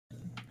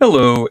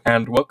Hello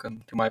and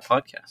welcome to my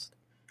podcast.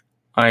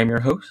 I am your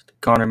host,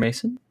 Connor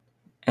Mason,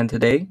 and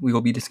today we will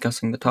be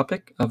discussing the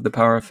topic of the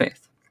power of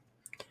faith.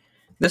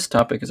 This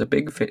topic is a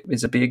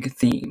big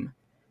theme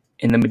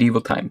in the medieval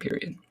time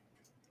period,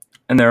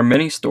 and there are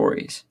many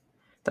stories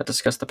that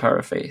discuss the power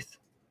of faith,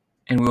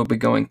 and we will be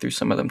going through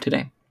some of them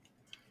today.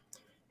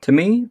 To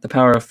me, the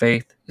power of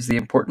faith is the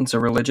importance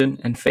of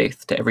religion and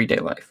faith to everyday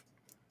life.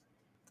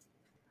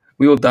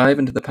 We will dive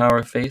into the power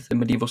of faith in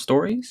medieval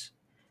stories,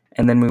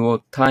 and then we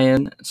will tie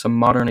in some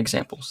modern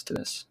examples to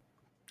this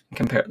and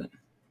compare them.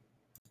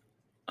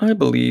 I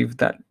believe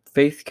that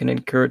faith can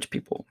encourage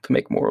people to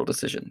make moral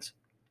decisions.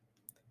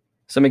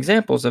 Some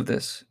examples of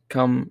this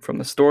come from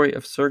the story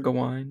of Sir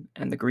Gawain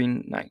and the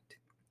Green Knight.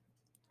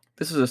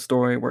 This is a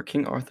story where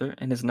King Arthur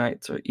and his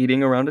knights are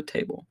eating around a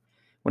table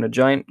when a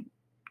giant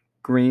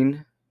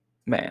green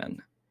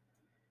man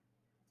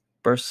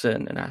bursts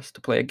in and asks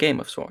to play a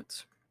game of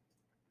sorts.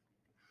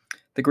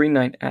 The Green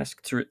Knight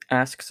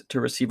asks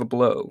to receive a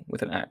blow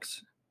with an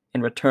axe,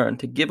 in return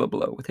to give a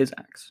blow with his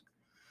axe.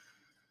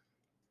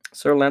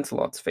 Sir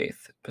Lancelot's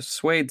faith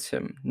persuades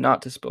him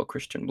not to spill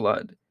Christian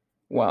blood,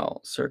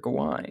 while Sir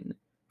Gawain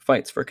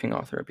fights for King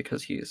Arthur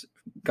because he is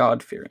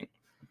God-fearing.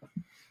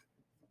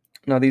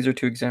 Now, these are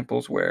two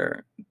examples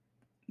where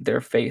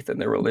their faith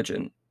and their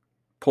religion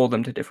pull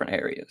them to different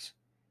areas.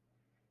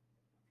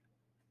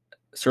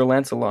 Sir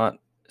Lancelot's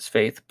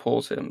faith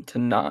pulls him to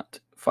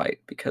not fight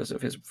because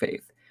of his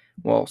faith,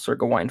 while Sir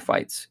Gawain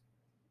fights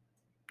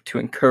to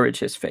encourage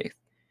his faith,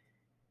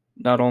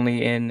 not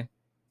only in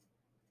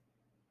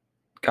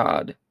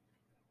God,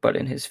 but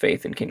in his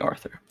faith in King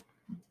Arthur.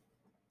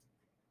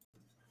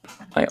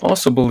 I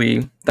also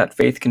believe that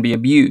faith can be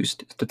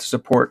abused to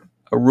support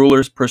a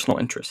ruler's personal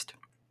interest.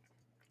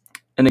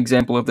 An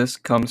example of this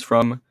comes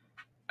from,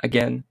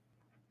 again,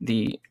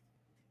 the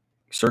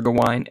Sir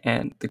Gawain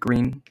and the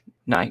Green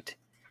Knight,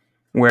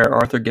 where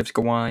Arthur gives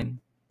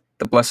Gawain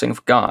the blessing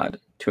of God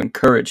to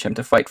encourage him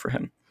to fight for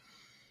him.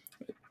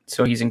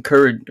 So he's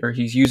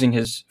using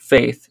his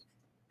faith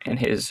and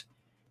his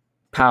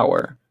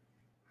power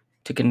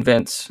to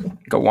convince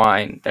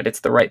Gawain that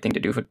it's the right thing to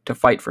do to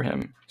fight for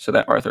him so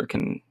that Arthur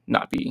can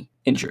not be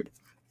injured.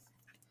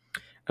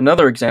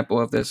 Another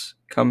example of this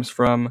comes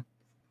from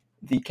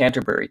the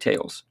Canterbury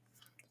Tales,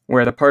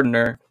 where the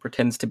pardoner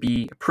pretends to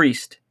be a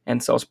priest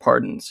and sells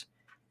pardons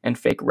and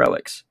fake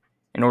relics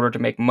in order to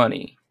make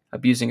money,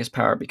 abusing his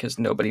power because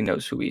nobody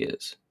knows who he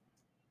is.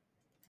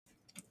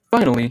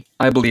 Finally,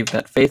 I believe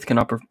that faith can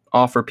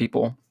offer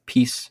people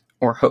peace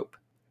or hope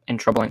in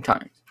troubling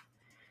times.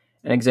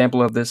 An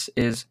example of this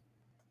is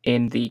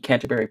in the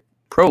Canterbury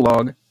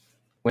Prologue,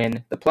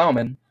 when the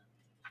plowman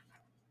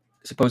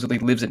supposedly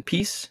lives in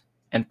peace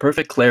and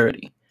perfect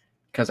clarity,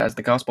 because as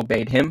the gospel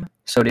bade him,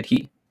 so did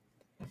he.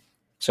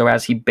 So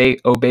as he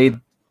obeyed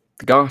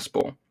the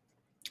gospel,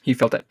 he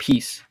felt at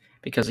peace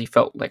because he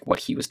felt like what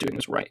he was doing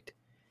was right.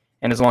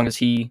 And as long as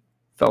he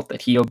felt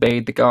that he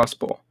obeyed the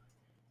gospel,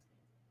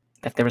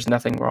 that there was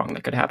nothing wrong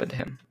that could happen to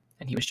him,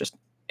 and he was just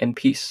in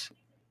peace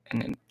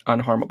and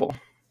unharmable.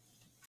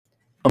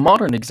 A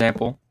modern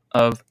example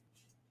of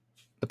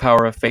the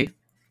power of faith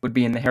would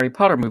be in the Harry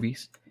Potter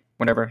movies,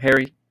 whenever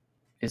Harry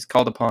is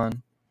called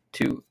upon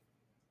to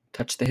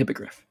touch the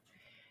hippogriff.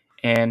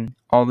 And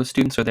all the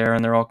students are there,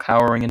 and they're all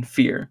cowering in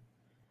fear.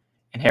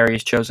 And Harry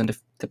is chosen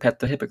to pet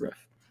the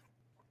hippogriff.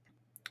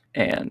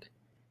 And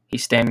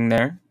he's standing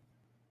there,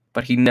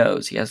 but he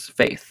knows, he has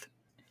faith,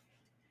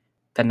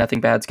 that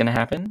nothing bad's going to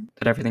happen,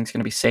 that everything's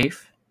going to be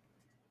safe.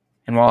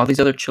 And while all these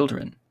other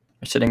children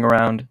are sitting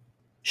around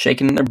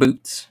shaking in their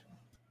boots,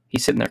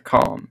 he's sitting there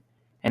calm,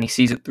 and he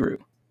sees it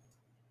through.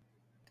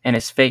 And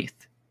his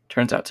faith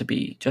turns out to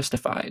be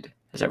justified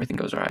as everything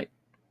goes right.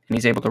 And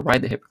he's able to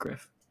ride the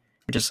hippogriff,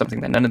 which is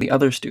something that none of the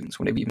other students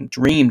would have even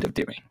dreamed of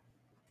doing.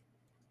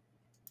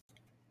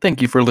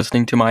 Thank you for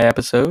listening to my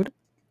episode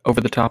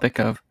over the topic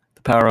of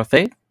the power of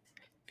faith.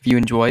 If you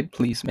enjoyed,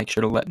 please make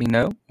sure to let me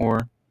know,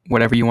 or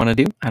whatever you want to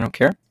do. I don't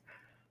care.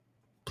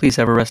 Please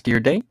have a rest of your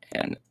day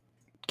and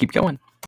keep going.